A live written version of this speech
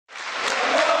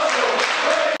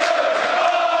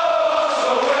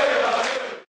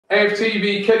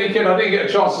AFTV, Kenny Ken, I didn't get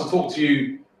a chance to talk to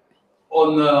you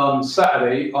on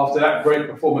Saturday after that great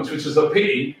performance, which is a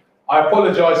pity. I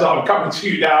apologise that I'm coming to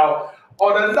you now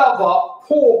on another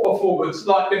poor performance,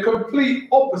 like the complete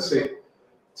opposite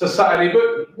to Saturday.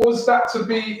 But was that to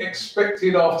be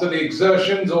expected after the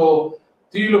exertions, or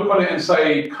do you look on it and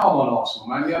say, come on, Arsenal,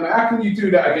 man? Yeah, I mean, how can you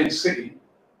do that against City?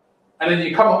 And then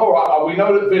you come up, all right, we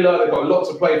know that Villa, they've got a lot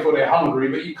to play for, they're hungry,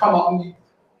 but you come up and you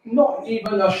not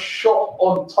even a shot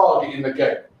on target in the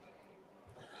game.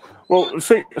 Well,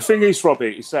 the thing is,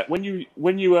 Robbie, is that when you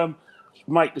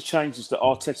make the changes that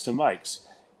Arteta makes,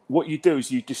 what you do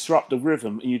is you disrupt the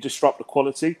rhythm and you disrupt the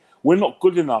quality. We're not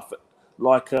good enough,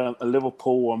 like a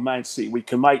Liverpool or Man City. We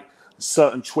can make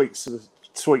certain tweaks to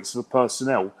the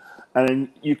personnel, and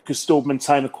then you can still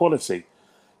maintain the quality.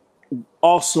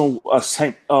 Arsenal are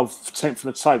 10th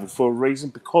on the table for a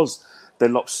reason, because they're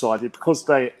lopsided, because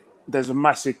there's a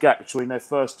massive gap between their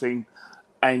first team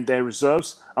and their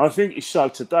reserves. And I think it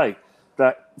showed today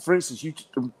that, for instance,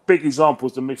 a big example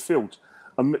is the midfield.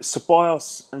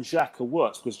 Ceballos and Xhaka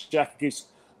works because Xhaka gives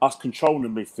us control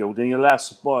in the midfield, and he allows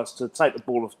Ceballos to take the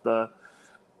ball off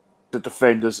the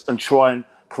defenders and try and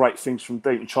create things from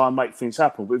deep and try and make things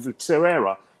happen. But with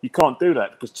Torreira, you can't do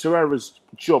that, because Torreira's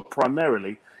job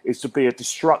primarily is to be a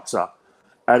destructor,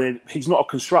 and then he's not a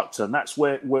constructor, and that's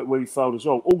where he failed as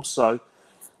well. Also,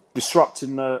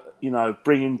 disrupting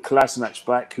bringing Kolasinac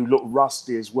back, who looked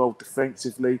rusty as well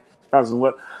defensively, doesn't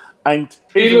work. And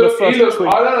I don't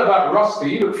know about rusty.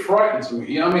 He looked frightened to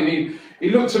me. I mean, he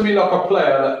looked to me like a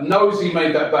player that knows he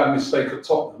made that bad mistake at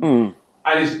Tottenham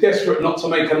and is desperate not to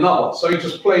make another. So he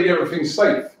just played everything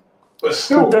safe, but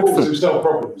still caused himself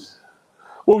problems.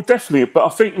 Well, definitely. But I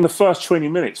think in the first 20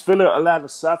 minutes, Villa allowed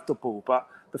us to have the ball. But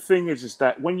the thing is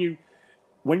that when you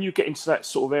get into that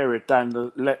sort of area down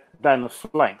the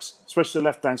flanks, especially the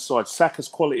left-hand side, Saka's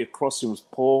quality of crossing was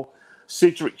poor.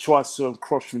 Cedric tries to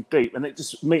cross from deep, and it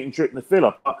just meet and drip the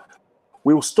Villa. But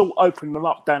we were still opening them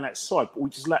up down that side, but we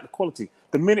just lacked the quality.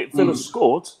 The minute Villa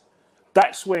scored,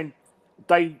 that's when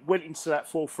they went into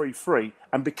that 4-3-3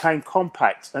 and became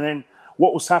compact. And then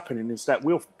what was happening is that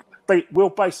we'll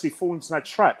basically fall into that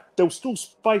trap. There were still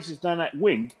spaces down that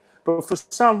wing, but for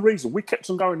some reason, we kept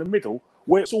on going in the middle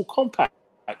where it's all compact.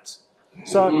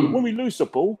 So when we lose the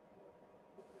ball,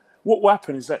 what will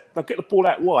happen is that they'll get the ball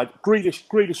out wide.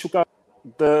 Grealish will go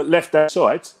the left-hand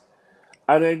side,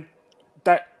 and then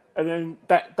that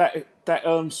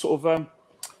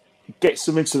gets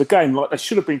them into the game. Like, they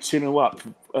should have been 2-0 up.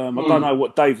 I don't know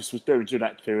what Davis was doing during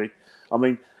that period. I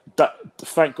mean,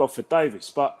 thank God for Davis,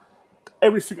 but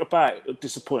everything about it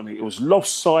disappointed me. It was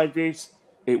lopsided.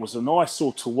 It was an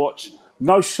eyesore to watch.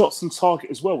 No shots on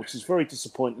target as well, which is very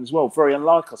disappointing as well. Very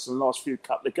unlike us in the last few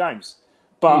couple of games.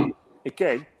 But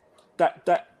again,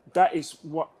 that is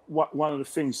one of the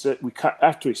things that we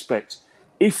have to expect.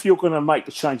 If you're going to make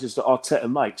the changes that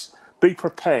Arteta makes, be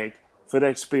prepared for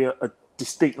there to be a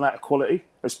distinct lack of quality,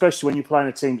 especially when you're playing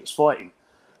a team that's fighting.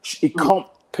 He can't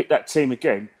pick that team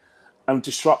again and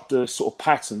disrupt the sort of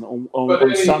pattern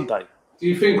on Sunday. Do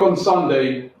you think on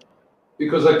Sunday,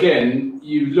 because again,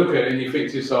 you look at it and you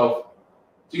think to yourself,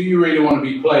 do you really want to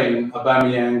be playing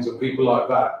Aubameyangs and people like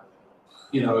that?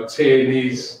 You know,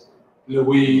 Tierney's,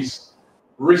 Louise,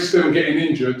 risk them getting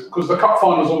injured, because the cup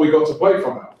final's all we got to play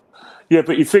from now. Yeah,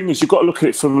 but the thing is, you've got to look at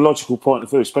it from a logical point of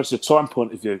view, especially a time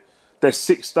point of view. There's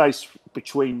 6 days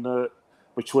between the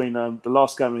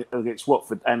last game against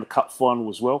Watford and the cup final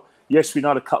as well. Yes, we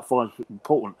know the cup final is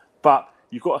important, but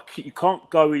you can't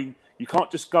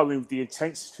just go in with the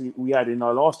intensity we had in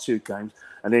our last 2 games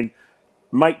and then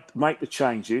make the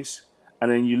changes,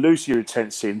 and then you lose your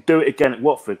intensity and do it again at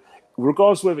Watford.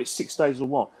 Regardless of whether it's 6 days or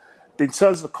what, in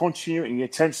terms of the continuity and the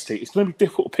intensity, it's going to be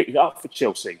difficult to pick it up for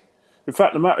Chelsea. In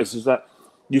fact, the matter is that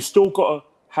you've still got to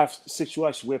have a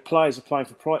situation where players are playing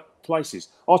for places.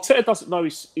 Arteta doesn't know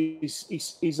his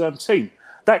team.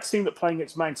 That team that played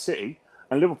against Man City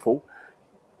and Liverpool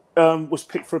was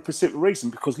picked for a specific reason,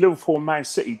 because Liverpool and Man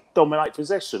City dominate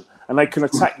possession and they can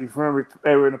attack you from every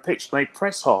area in the pitch and they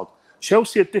press hard.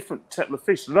 Chelsea are different kettle of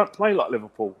fish. They don't play like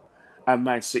Liverpool and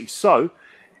Man City. So,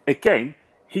 again,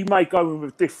 he may go in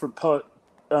with different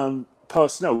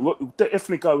personnel. We'll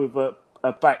definitely go with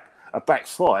a back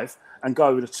 5 and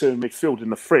go with a 2 in midfield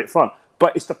and the 3 at front.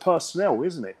 But it's the personnel,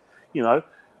 isn't it? You know,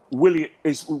 Willie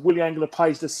Angler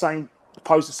pose the same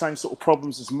sort of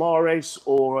problems as Mahrez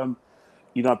or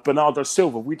Bernardo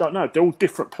Silva? We don't know. They're all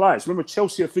different players. Remember,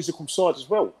 Chelsea are a physical side as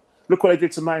well. Look what they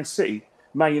did to Man City,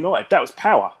 Man United. That was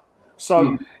power.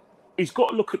 So he's got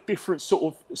to look at different sort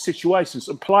of situations,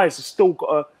 and players have still got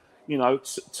to,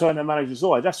 turn their manager's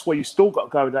eye. That's where you still got to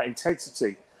go with that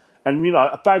intensity. And,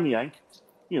 Aubameyang,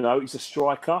 You know, he's a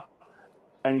striker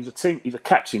and he's a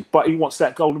captain, but he wants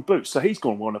that golden boot, so he's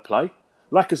going to want to play.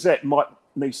 Lacazette might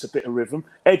need a bit of rhythm.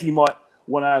 Eddie might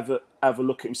want to have a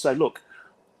look at him and say, look,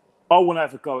 I want to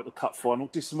have a go at the cup final.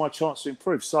 This is my chance to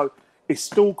improve. So it's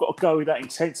still got to go with that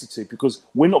intensity because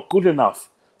we're not good enough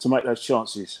to make those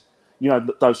chances, you know,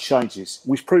 those changes.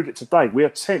 We've proved it today. We are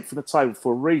 10th in the table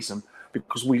for a reason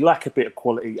because we lack a bit of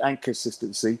quality and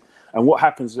consistency. And what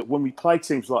happens is that when we play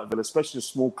teams like Villa, especially the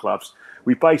small clubs,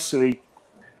 we basically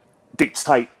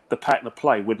dictate the pattern of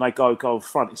play when they go in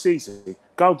front. It's easy.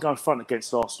 Go in front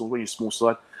against Arsenal when you're a small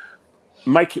side.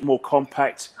 Make it more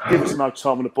compact. Give us no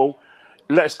time on the ball.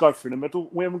 Let us go through the middle.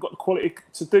 We haven't got the quality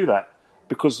to do that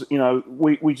because, you know,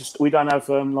 we don't have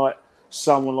like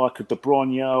someone like a De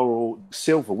Bruyne or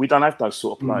Silva. We don't have those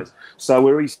sort of players. So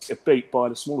we're easy to beat by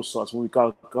the smaller sides when we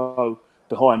go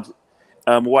behind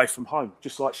away from home,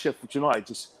 just like Sheffield United.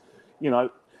 Just, you know,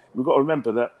 we've got to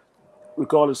remember that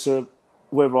regardless of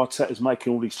whether Arteta's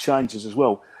making all these changes as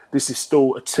well, this is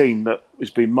still a team that has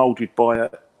been moulded by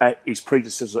his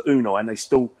predecessor Unai, and they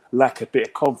still lack a bit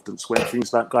of confidence when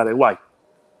things don't go their way.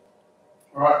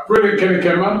 All right, brilliant, Kenny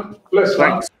Cameron. Bless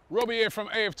you. Robbie here from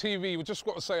AFTV. We just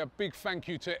got to say a big thank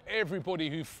you to everybody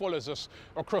who follows us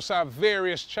across our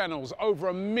various channels. Over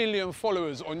 1 million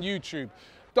followers on YouTube.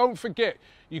 Don't forget,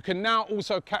 you can now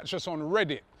also catch us on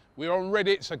Reddit. We're on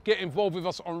Reddit, so get involved with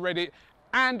us on Reddit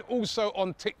and also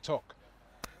on TikTok.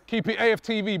 Keep it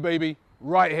AFTV, baby,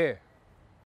 right here.